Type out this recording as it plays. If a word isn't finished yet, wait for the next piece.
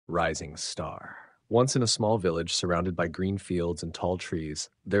Rising star. Once in a small village surrounded by green fields and tall trees,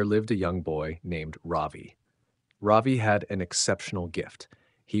 there lived a young boy named Ravi. Ravi had an exceptional gift.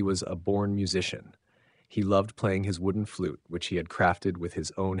 He was a born musician. He loved playing his wooden flute, which he had crafted with his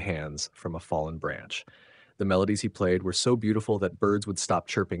own hands from a fallen branch. The melodies he played were so beautiful that birds would stop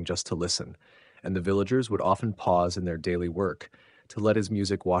chirping just to listen, and the villagers would often pause in their daily work to let his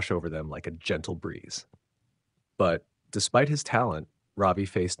music wash over them like a gentle breeze. But despite his talent, Ravi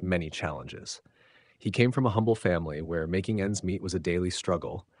faced many challenges. He came from a humble family where making ends meet was a daily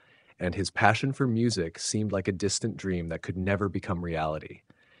struggle, and his passion for music seemed like a distant dream that could never become reality.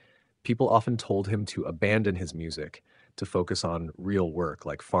 People often told him to abandon his music to focus on real work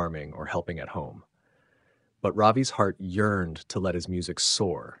like farming or helping at home. But Ravi's heart yearned to let his music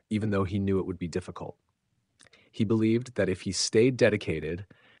soar, even though he knew it would be difficult. He believed that if he stayed dedicated,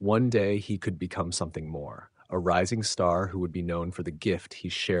 one day he could become something more, a rising star who would be known for the gift he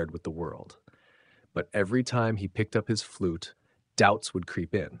shared with the world. But every time he picked up his flute, doubts would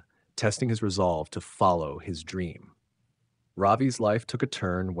creep in, testing his resolve to follow his dream. Ravi's life took a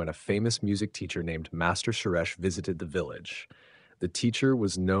turn when a famous music teacher named Master Suresh visited the village. The teacher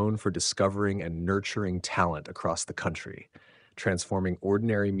was known for discovering and nurturing talent across the country, transforming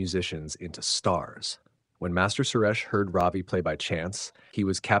ordinary musicians into stars. When Master Suresh heard Ravi play by chance, he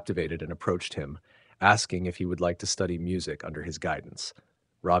was captivated and approached him, asking if he would like to study music under his guidance.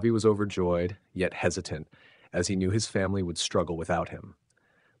 Ravi was overjoyed, yet hesitant, as he knew his family would struggle without him.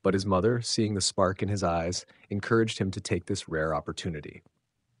 But his mother, seeing the spark in his eyes, encouraged him to take this rare opportunity.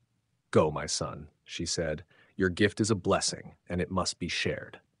 "Go, my son," she said. "Your gift is a blessing, and it must be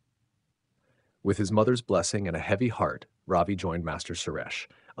shared." With his mother's blessing and a heavy heart, Ravi joined Master Suresh.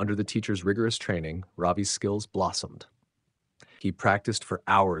 Under the teacher's rigorous training, Ravi's skills blossomed. He practiced for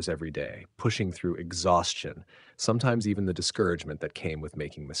hours every day, pushing through exhaustion, sometimes even the discouragement that came with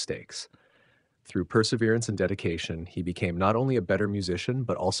making mistakes. Through perseverance and dedication, he became not only a better musician,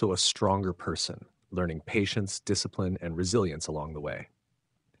 but also a stronger person, learning patience, discipline, and resilience along the way.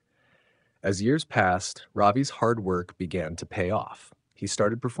 As years passed, Ravi's hard work began to pay off. He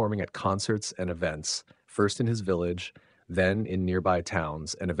started performing at concerts and events, first in his village, then in nearby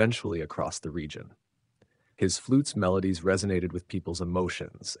towns, and eventually across the region. His flute's melodies resonated with people's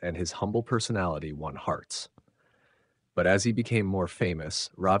emotions, and his humble personality won hearts. But as he became more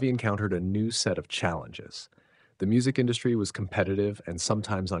famous, Ravi encountered a new set of challenges. The music industry was competitive and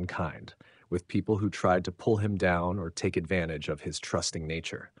sometimes unkind, with people who tried to pull him down or take advantage of his trusting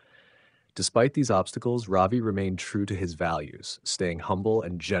nature. Despite these obstacles, Ravi remained true to his values, staying humble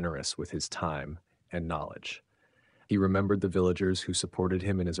and generous with his time and knowledge. He remembered the villagers who supported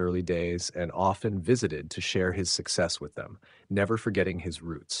him in his early days and often visited to share his success with them, never forgetting his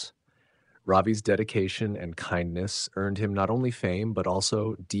roots. Ravi's dedication and kindness earned him not only fame, but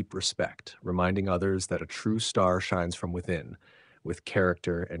also deep respect, reminding others that a true star shines from within, with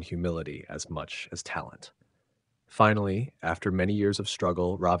character and humility as much as talent. Finally, after many years of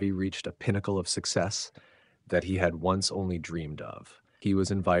struggle, Ravi reached a pinnacle of success that he had once only dreamed of. He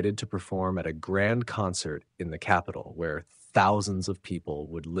was invited to perform at a grand concert in the capital where thousands of people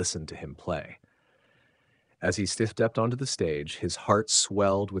would listen to him play. As he stepped onto the stage, his heart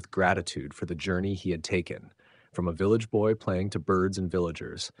swelled with gratitude for the journey he had taken, from a village boy playing to birds and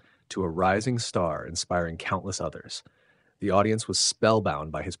villagers, to a rising star inspiring countless others. The audience was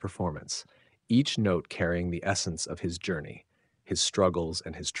spellbound by his performance, each note carrying the essence of his journey, his struggles,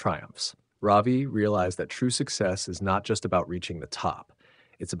 and his triumphs. Ravi realized that true success is not just about reaching the top.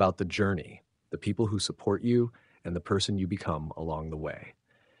 It's about the journey, the people who support you, and the person you become along the way.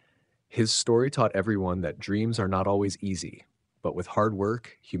 His story taught everyone that dreams are not always easy, but with hard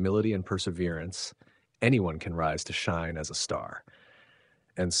work, humility, and perseverance, anyone can rise to shine as a star.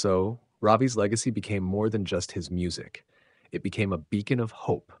 And so, Ravi's legacy became more than just his music. It became a beacon of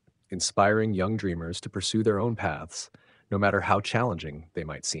hope, inspiring young dreamers to pursue their own paths, no matter how challenging they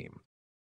might seem.